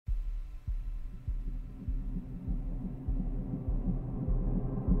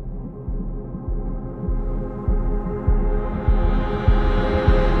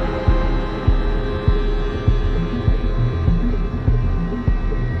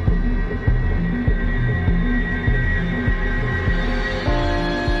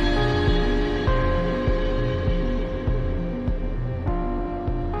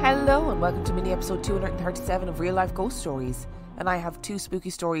welcome to mini episode 237 of Real Life Ghost Stories. And I have 2 spooky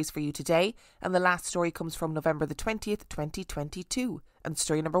stories for you today, and the last story comes from November the 20th, 2022. And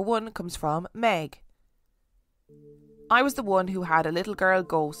story number 1 comes from Meg. I was the one who had a little girl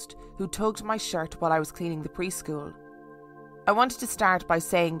ghost who tugged my shirt while I was cleaning the preschool. I wanted to start by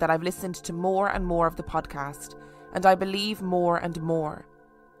saying that I've listened to more and more of the podcast, and I believe more and more.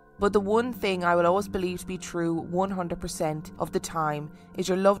 But the one thing I will always believe to be true 100% of the time is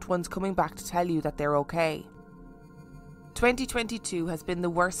your loved ones coming back to tell you that they're okay. 2022 has been the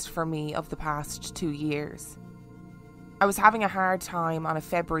worst for me of the past 2 years. I was having a hard time on a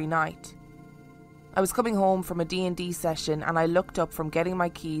February night. I was coming home from a D&D session and I looked up from getting my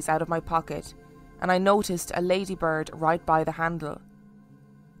keys out of my pocket and I noticed a ladybird right by the handle.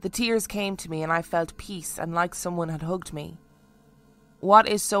 The tears came to me and I felt peace and like someone had hugged me. What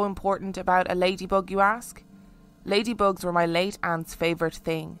is so important about a ladybug, you ask? Ladybugs were my late aunt's favourite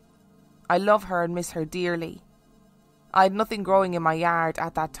thing. I love her and miss her dearly. I had nothing growing in my yard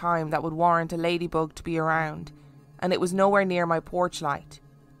at that time that would warrant a ladybug to be around, and it was nowhere near my porch light,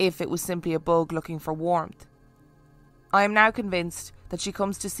 if it was simply a bug looking for warmth. I am now convinced that she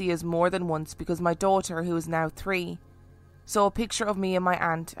comes to see us more than once because my daughter, who is now 3, saw a picture of me and my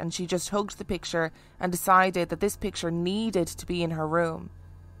aunt and she just hugged the picture and decided that this picture needed to be in her room.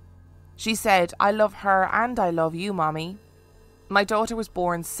 She said, "I love her and I love you, Mommy." My daughter was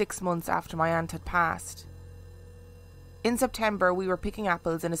born 6 months after my aunt had passed. In September, we were picking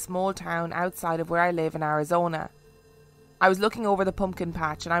apples in a small town outside of where I live in Arizona. I was looking over the pumpkin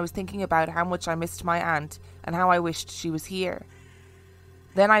patch and I was thinking about how much I missed my aunt and how I wished she was here.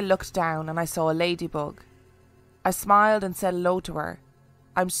 Then I looked down and I saw a ladybug. I smiled and said hello to her.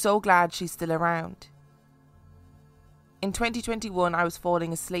 I'm so glad she's still around. In 2021, I was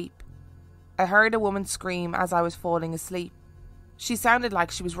falling asleep. I heard a woman scream as I was falling asleep. She sounded like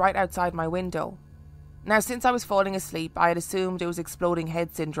she was right outside my window. Now, since I was falling asleep, I had assumed it was exploding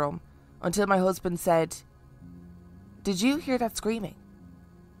head syndrome, until my husband said, "Did you hear that screaming?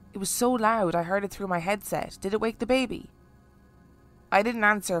 It was so loud I heard it through my headset. Did it wake the baby?" I didn't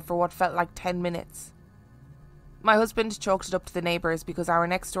answer for what felt like 10 minutes. My husband chalked it up to the neighbours because our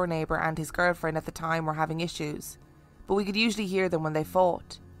next door neighbour and his girlfriend at the time were having issues, but we could usually hear them when they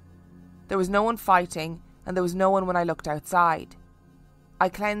fought. There was no one fighting and there was no one when I looked outside. I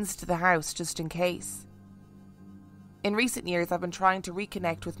cleansed the house just in case. In recent years I've been trying to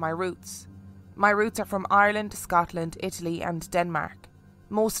reconnect with my roots. My roots are from Ireland, Scotland, Italy and Denmark,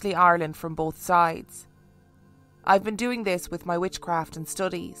 mostly Ireland from both sides. I've been doing this with my witchcraft and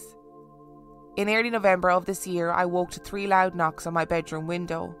studies. In early November of this year, I woke to 3 loud knocks on my bedroom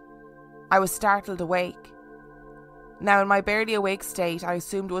window. I was startled awake. Now, in my barely awake state, I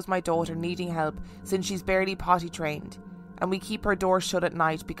assumed it was my daughter needing help since she's barely potty trained, and we keep her door shut at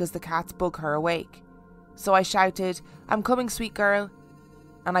night because the cats bug her awake. So I shouted, "I'm coming, sweet girl,"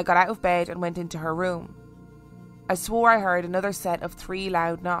 and I got out of bed and went into her room. I swore I heard another set of 3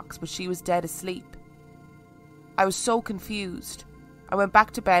 loud knocks, but she was dead asleep. I was so confused. I went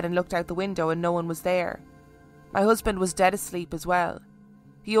back to bed and looked out the window and no one was there. My husband was dead asleep as well.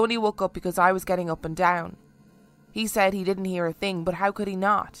 He only woke up because I was getting up and down. He said he didn't hear a thing, but how could he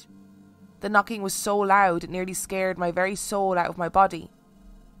not? The knocking was so loud it nearly scared my very soul out of my body.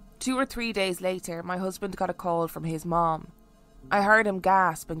 2 or 3 days later, my husband got a call from his mom. I heard him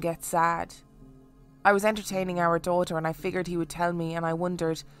gasp and get sad. I was entertaining our daughter and I figured he would tell me, and I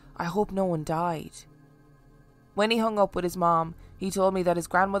wondered, I hope no one died. When he hung up with his mom, he told me that his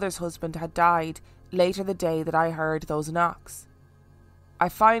grandmother's husband had died later the day that I heard those knocks. I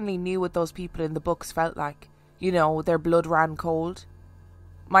finally knew what those people in the books felt like. You know, their blood ran cold.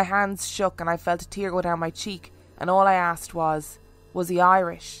 My hands shook and I felt a tear go down my cheek, and all I asked was he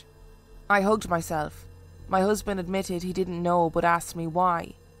Irish? I hugged myself. My husband admitted he didn't know but asked me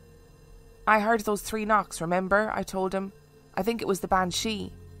why. I heard those 3 knocks, remember? I told him. I think it was the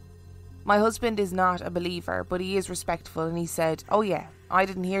banshee. My husband is not a believer, but he is respectful, and he said, "Oh yeah, I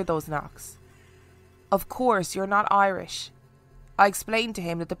didn't hear those knocks." "Of course, you're not Irish." I explained to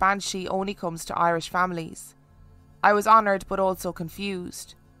him that the banshee only comes to Irish families. I was honoured but also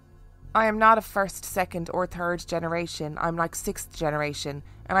confused. I am not a 1st, 2nd or 3rd generation, I'm like 6th generation,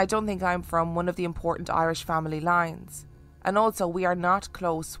 and I don't think I'm from one of the important Irish family lines. And also, we are not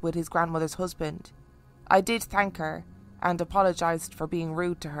close with his grandmother's husband. I did thank her and apologised for being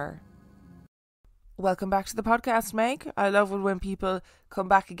rude to her. Welcome back to the podcast, Meg. I love it when people come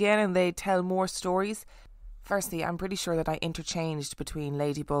back again and they tell more stories. Firstly, I'm pretty sure that I interchanged between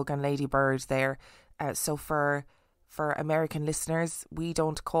ladybug and ladybird there. So for American listeners, we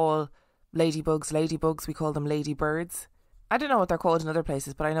don't call ladybugs, we call them ladybirds. I don't know what they're called in other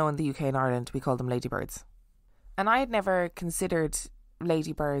places, but I know in the UK and Ireland we call them ladybirds. And I had never considered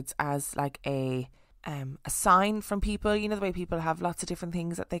ladybirds as like a sign from people. You know the way people have lots of different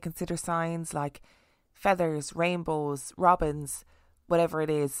things that they consider signs, like feathers, rainbows, robins, whatever it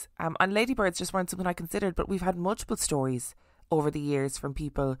is. And ladybirds just weren't something I considered, but we've had multiple stories over the years from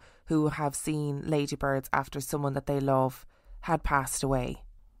people who have seen ladybirds after someone that they love had passed away.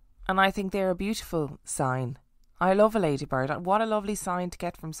 And I think they're a beautiful sign. I love a ladybird. What a lovely sign to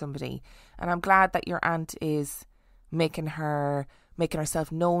get from somebody. And I'm glad that your aunt is making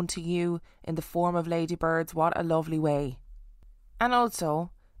herself known to you in the form of ladybirds. What a lovely way. And also,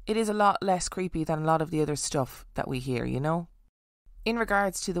 it is a lot less creepy than a lot of the other stuff that we hear, you know? In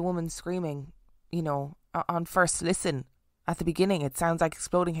regards to the woman screaming, you know, on first listen, at the beginning, it sounds like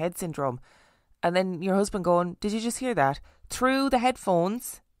exploding head syndrome. And then your husband going, did you just hear that? Through the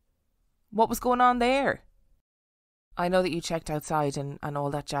headphones? What was going on there? I know that you checked outside and all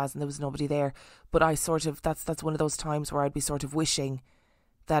that jazz and there was nobody there, but I sort of, that's one of those times where I'd be sort of wishing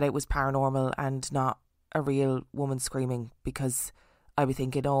that it was paranormal and not a real woman screaming, because I'd be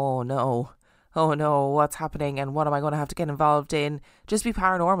thinking, oh no, what's happening and what am I going to have to get involved in? Just be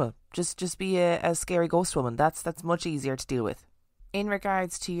paranormal. Just be a scary ghost woman. That's much easier to deal with. In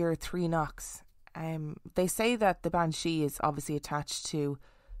regards to your 3 knocks, they say that the banshee is obviously attached to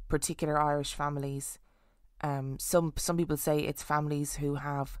particular Irish families. Some people say it's families who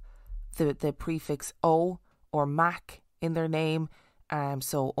have the prefix O or Mac in their name.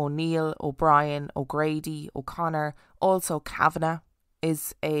 So O'Neill, O'Brien, O'Grady, O'Connor. Also Kavanagh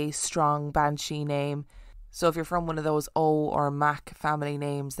is a strong banshee name. So if you're from one of those O or Mac family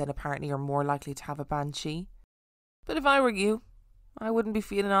names, then apparently you're more likely to have a banshee. But if I were you, I wouldn't be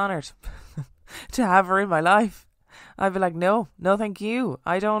feeling honoured to have her in my life. I'd be like, no thank you.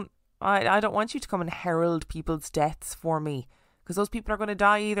 I don't want you to come and herald people's deaths for me, because those people are going to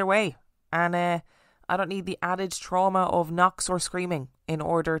die either way. And I don't need the added trauma of knocks or screaming in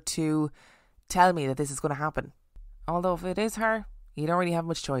order to tell me that this is going to happen. Although if it is her, you don't really have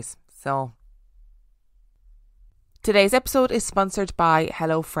much choice. So today's episode is sponsored by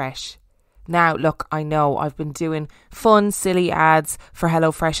HelloFresh. Now, look, I know I've been doing fun, silly ads for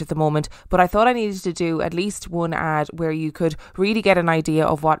HelloFresh at the moment, but I thought I needed to do at least one ad where you could really get an idea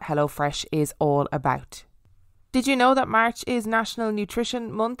of what HelloFresh is all about. Did you know that March is National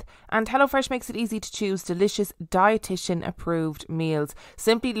Nutrition Month? And HelloFresh makes it easy to choose delicious dietitian-approved meals.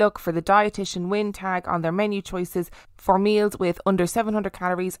 Simply look for the Dietitian Win tag on their menu choices for meals with under 700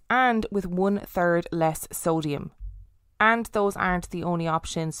 calories and with 1/3 less sodium. And those aren't the only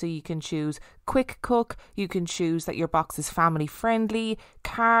options, so you can choose quick cook, you can choose that your box is family friendly,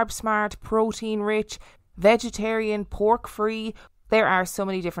 carb smart, protein rich, vegetarian, pork free. There are so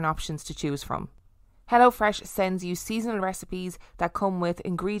many different options to choose from. HelloFresh sends you seasonal recipes that come with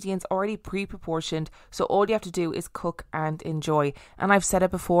ingredients already pre-proportioned, so all you have to do is cook and enjoy. And I've said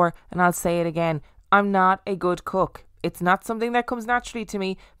it before and I'll say it again, I'm not a good cook. It's not something that comes naturally to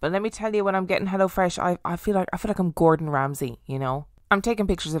me, but let me tell you, when I'm getting HelloFresh, I feel like I'm Gordon Ramsay, you know? I'm taking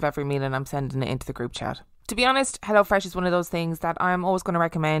pictures of every meal and I'm sending it into the group chat. To be honest, HelloFresh is one of those things that I'm always going to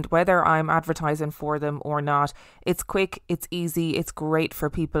recommend, whether I'm advertising for them or not. It's quick, it's easy, it's great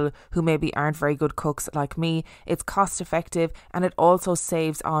for people who maybe aren't very good cooks like me. It's cost effective and it also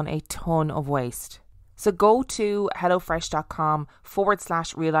saves on a ton of waste. So go to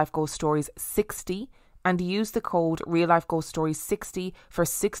hellofresh.com/Real Life Ghost Stories 60 and use the code Real Life Ghost Stories 60 for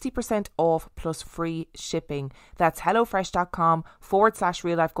 60% off plus free shipping. That's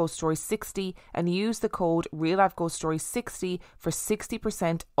hellofresh.com/Real Life Ghost Stories 60 and use the code Real Life Ghost Stories 60 for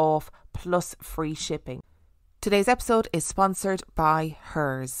 60% off plus free shipping. Today's episode is sponsored by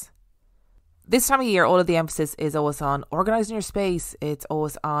Hers. This time of year, all of the emphasis is always on organising your space. It's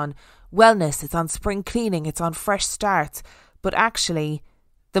always on wellness. It's on spring cleaning. It's on fresh starts. But actually,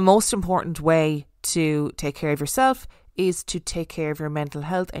 the most important way to take care of yourself is to take care of your mental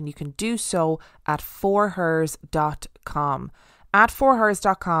health, and you can do so at forhers.com. At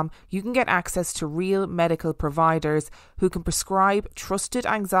forhers.com, you can get access to real medical providers who can prescribe trusted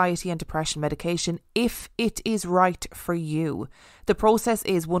anxiety and depression medication if it is right for you. The process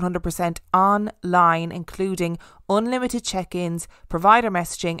is 100% online, including unlimited check-ins, provider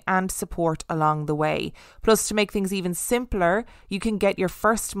messaging and support along the way. Plus, to make things even simpler, you can get your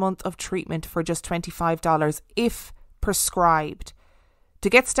first month of treatment for just $25 if prescribed. To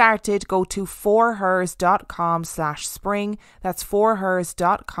get started, go to forhers.com/spring. That's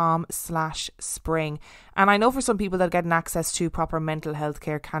forhers.com/spring. And I know for some people that getting access to proper mental health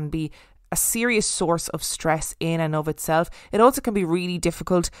care can be a serious source of stress in and of itself. It also can be really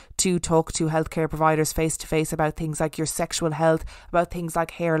difficult to talk to healthcare providers face to face about things like your sexual health, about things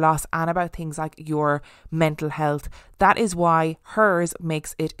like hair loss, and about things like your mental health. That is why Hers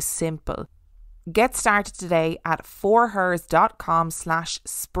makes it simple. Get started today at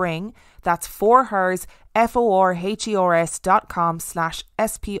forhers.com/spring. That's forhers,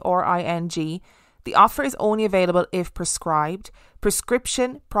 forhers.com/spring. The offer is only available if prescribed.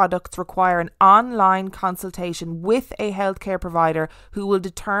 Prescription products require an online consultation with a healthcare provider who will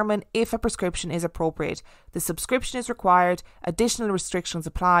determine if a prescription is appropriate. The subscription is required. Additional restrictions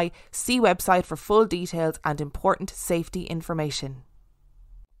apply. See website for full details and important safety information.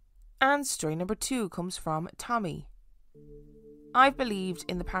 And story number 2 comes from Tommy. I've believed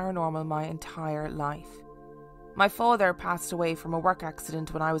in the paranormal my entire life. My father passed away from a work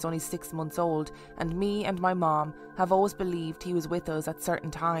accident when I was only 6 months old, and me and my mom have always believed he was with us at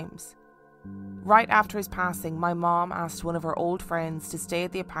certain times. Right after his passing, my mom asked one of her old friends to stay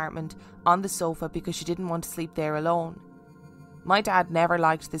at the apartment on the sofa because she didn't want to sleep there alone. My dad never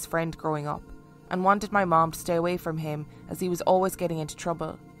liked this friend growing up and wanted my mom to stay away from him as he was always getting into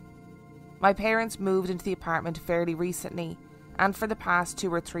trouble. My parents moved into the apartment fairly recently, and for the past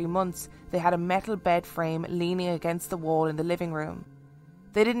 2 or 3 months they had a metal bed frame leaning against the wall in the living room.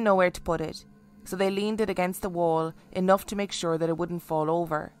 They didn't know where to put it, so they leaned it against the wall enough to make sure that it wouldn't fall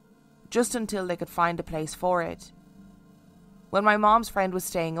over, just until they could find a place for it. When my mom's friend was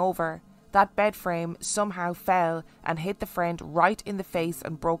staying over, that bed frame somehow fell and hit the friend right in the face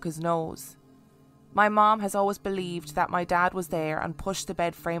and broke his nose. My mom has always believed that my dad was there and pushed the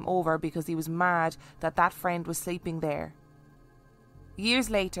bed frame over because he was mad that that friend was sleeping there. Years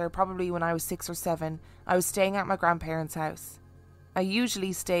later, probably when I was 6 or 7, I was staying at my grandparents' house. I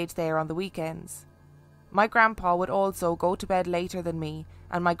usually stayed there on the weekends. My grandpa would also go to bed later than me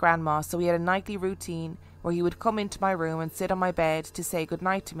and my grandma, so we had a nightly routine where he would come into my room and sit on my bed to say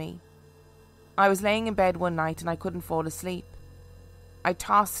goodnight to me. I was laying in bed one night and I couldn't fall asleep. I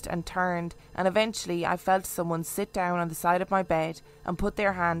tossed and turned, and eventually I felt someone sit down on the side of my bed and put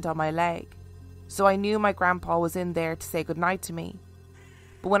their hand on my leg. So I knew my grandpa was in there to say goodnight to me.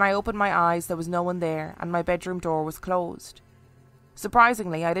 But when I opened my eyes, there was no one there and my bedroom door was closed.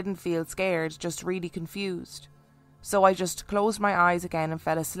 Surprisingly, I didn't feel scared, just really confused. So I just closed my eyes again and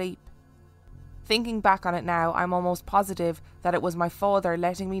fell asleep. Thinking back on it now, I'm almost positive that it was my father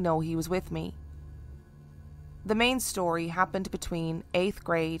letting me know he was with me. The main story happened between 8th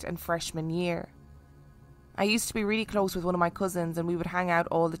grade and freshman year. I used to be really close with one of my cousins and we would hang out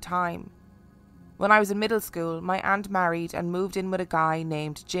all the time. When I was in middle school, my aunt married and moved in with a guy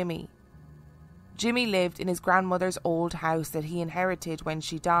named Jimmy. Jimmy lived in his grandmother's old house that he inherited when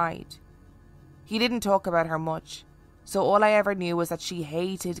she died. He didn't talk about her much, so all I ever knew was that she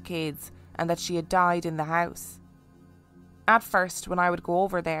hated kids and that she had died in the house. At first, when I would go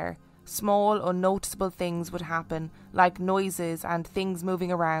over there, small, unnoticeable things would happen, like noises and things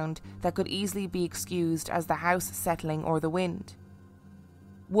moving around that could easily be excused as the house settling or the wind.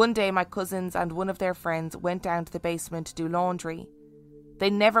 One day my cousins and one of their friends went down to the basement to do laundry. They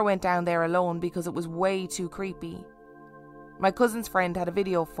never went down there alone because it was way too creepy. My cousin's friend had a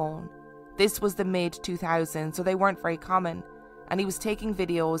video phone. This was the mid-2000s, so they weren't very common, and he was taking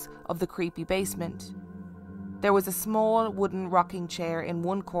videos of the creepy basement. There was a small wooden rocking chair in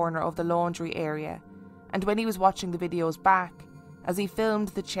one corner of the laundry area, and when he was watching the videos back, as he filmed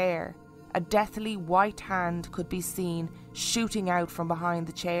the chair, a deathly white hand could be seen shooting out from behind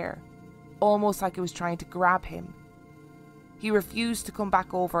the chair, almost like it was trying to grab him. He refused to come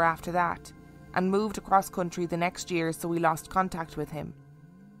back over after that, and moved across country the next year, so we lost contact with him.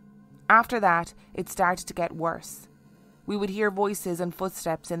 After that, it started to get worse. We would hear voices and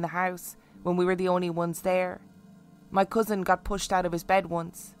footsteps in the house when we were the only ones there. My cousin got pushed out of his bed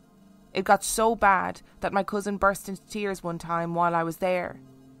once. It got so bad that my cousin burst into tears one time while I was there.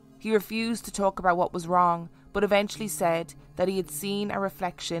 He refused to talk about what was wrong, but eventually said that he had seen a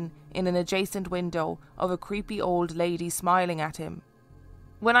reflection in an adjacent window of a creepy old lady smiling at him.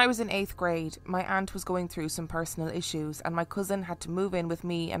 When I was in 8th grade, my aunt was going through some personal issues and my cousin had to move in with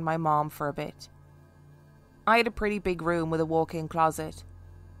me and my mom for a bit. I had a pretty big room with a walk-in closet,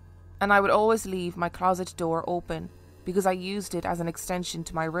 and I would always leave my closet door open because I used it as an extension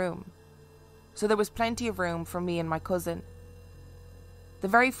to my room. So there was plenty of room for me and my cousin. The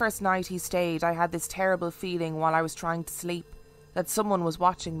very first night he stayed, I had this terrible feeling while I was trying to sleep that someone was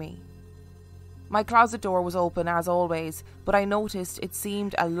watching me. My closet door was open as always, but I noticed it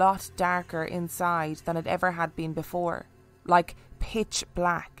seemed a lot darker inside than it ever had been before, like pitch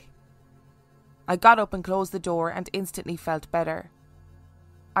black. I got up and closed the door and instantly felt better.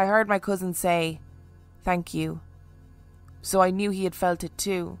 I heard my cousin say, "Thank you." So I knew he had felt it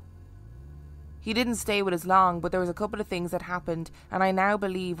too. He didn't stay with us long, but there was a couple of things that happened, and I now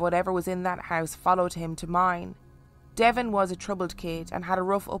believe whatever was in that house followed him to mine. Devon was a troubled kid and had a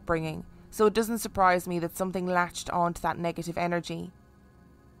rough upbringing, so it doesn't surprise me that something latched onto that negative energy.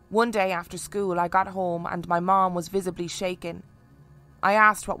 One day after school, I got home and my mom was visibly shaken. I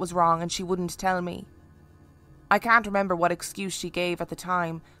asked what was wrong and she wouldn't tell me. I can't remember what excuse she gave at the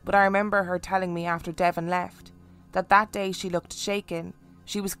time, but I remember her telling me after Devon left that day she looked shaken.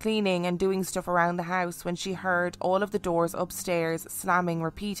 She was cleaning and doing stuff around the house when she heard all of the doors upstairs slamming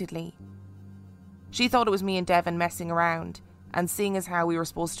repeatedly. She thought it was me and Devon messing around, and seeing as how we were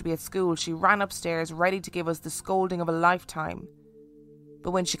supposed to be at school, she ran upstairs ready to give us the scolding of a lifetime.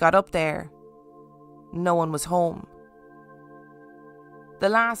 But when she got up there, no one was home. The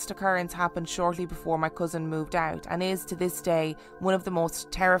last occurrence happened shortly before my cousin moved out and is to this day one of the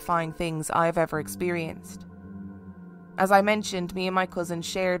most terrifying things I have ever experienced. As I mentioned, me and my cousin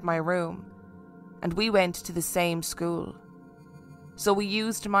shared my room, and we went to the same school. So we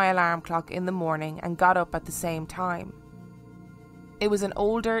used my alarm clock in the morning and got up at the same time. It was an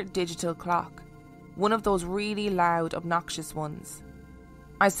older digital clock, one of those really loud, obnoxious ones.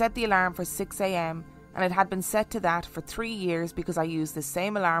 I set the alarm for 6 a.m. and it had been set to that for 3 years because I used the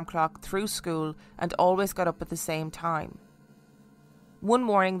same alarm clock through school and always got up at the same time. One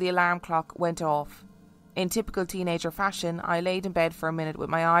morning the alarm clock went off. In typical teenager fashion, I laid in bed for a minute with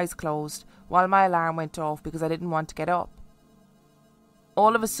my eyes closed while my alarm went off because I didn't want to get up.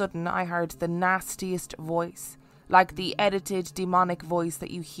 All of a sudden I heard the nastiest voice, like the edited demonic voice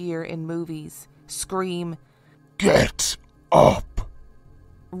that you hear in movies, scream, "Get up!"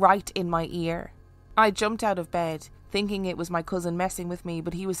 right in my ear. I jumped out of bed, thinking it was my cousin messing with me,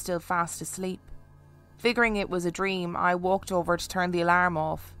 but he was still fast asleep. Figuring it was a dream, I walked over to turn the alarm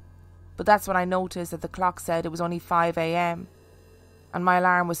off. But that's when I noticed that the clock said it was only 5 a.m. and my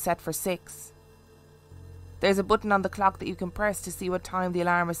alarm was set for 6. There's a button on the clock that you can press to see what time the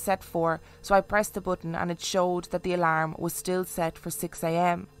alarm is set for, so I pressed the button and it showed that the alarm was still set for 6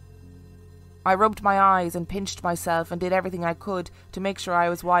 a.m. I rubbed my eyes and pinched myself and did everything I could to make sure I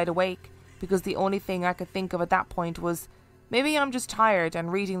was wide awake, because the only thing I could think of at that point was, maybe I'm just tired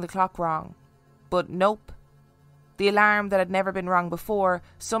and reading the clock wrong. But nope. The alarm that had never been rung before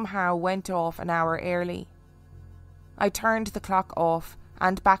somehow went off an hour early. I turned the clock off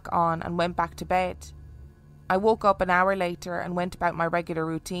and back on and went back to bed. I woke up an hour later and went about my regular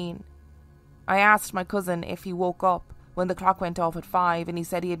routine. I asked my cousin if he woke up when the clock went off at 5 and he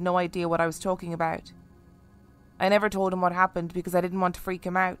said he had no idea what I was talking about. I never told him what happened because I didn't want to freak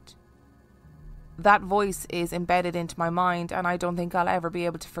him out. That voice is embedded into my mind and I don't think I'll ever be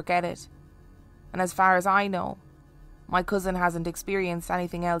able to forget it. And as far as I know, my cousin hasn't experienced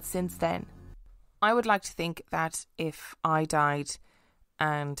anything else since then. I would like to think that if I died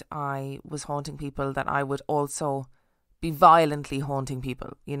and I was haunting people, that I would also be violently haunting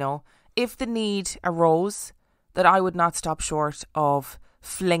people, you know. If the need arose, that I would not stop short of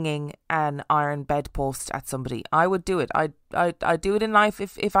flinging an iron bedpost at somebody. I would do it. I'd do it in life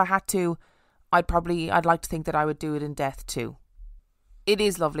if I had to. I'd like to think that I would do it in death too. It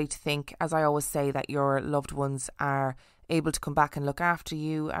is lovely to think, as I always say, that your loved ones are able to come back and look after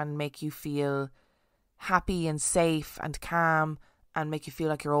you and make you feel happy and safe and calm and make you feel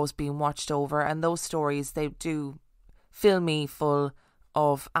like you're always being watched over. And those stories, they do fill me full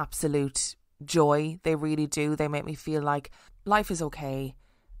of absolute joy. They really do. They make me feel like life is okay.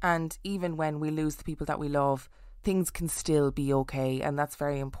 And even when we lose the people that we love, things can still be okay. And that's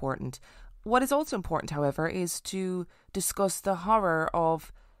very important. What is also important, however, is to discuss the horror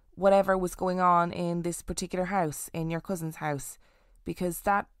of whatever was going on in this particular house, in your cousin's house, because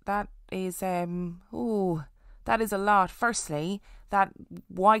that is that is a lot. Firstly, that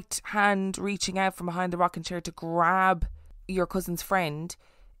white hand reaching out from behind the rocking chair to grab your cousin's friend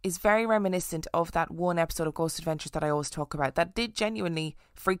is very reminiscent of that one episode of Ghost Adventures that I always talk about. That did genuinely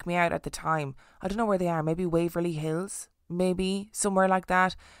freak me out at the time. I don't know where they are. Maybe Waverly Hills, maybe somewhere like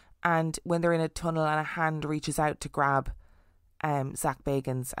that. And when they're in a tunnel and a hand reaches out to grab Zach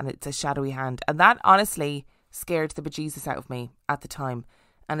Bagans and it's a shadowy hand. And that honestly scared the bejesus out of me at the time.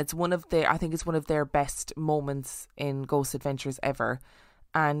 And it's I think it's one of their best moments in Ghost Adventures ever.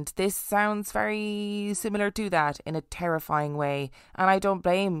 And this sounds very similar to that in a terrifying way. And I don't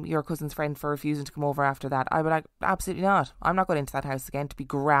blame your cousin's friend for refusing to come over after that. I would like, absolutely not. I'm not going into that house again to be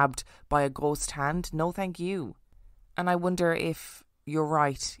grabbed by a ghost hand. No, thank you. And I wonder if you're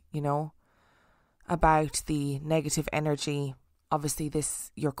right, you know, about the negative energy. Obviously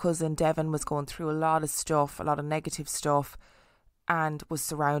your cousin Devon was going through a lot of stuff, a lot of negative stuff. and was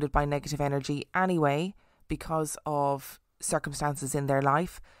surrounded by negative energy anyway because of circumstances in their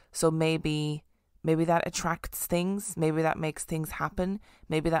life. So maybe that attracts things, maybe that makes things happen,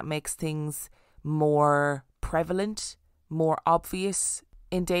 maybe that makes things more prevalent, more obvious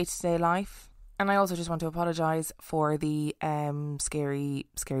in day-to-day life. And I also just want to apologise for the scary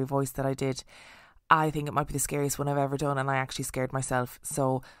voice that I did. I think it might be the scariest one I've ever done, and I actually scared myself.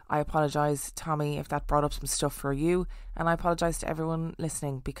 So I apologise, Tommy, if that brought up some stuff for you. And I apologise to everyone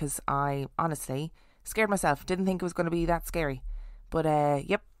listening, because I honestly scared myself. Didn't think it was going to be that scary. But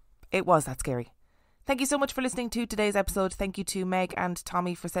yep, it was that scary. Thank you so much for listening to today's episode. Thank you to Meg and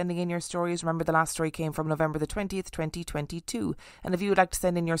Tommy for sending in your stories. Remember, the last story came from November the 20th, 2022. And if you would like to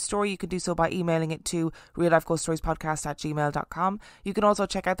send in your story, you can do so by emailing it to reallifeghoststoriespodcast@gmail.com. You can also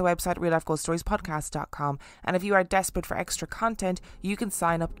check out the website reallifeghoststoriespodcast.com. And if you are desperate for extra content, you can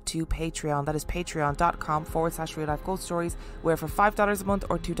sign up to Patreon. That is patreon.com/reallifeghoststories, where for $5 a month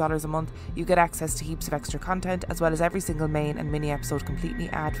or $2 a month, you get access to heaps of extra content, as well as every single main and mini episode completely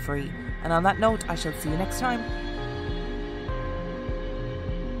ad-free. And on that note, I shall see you next time.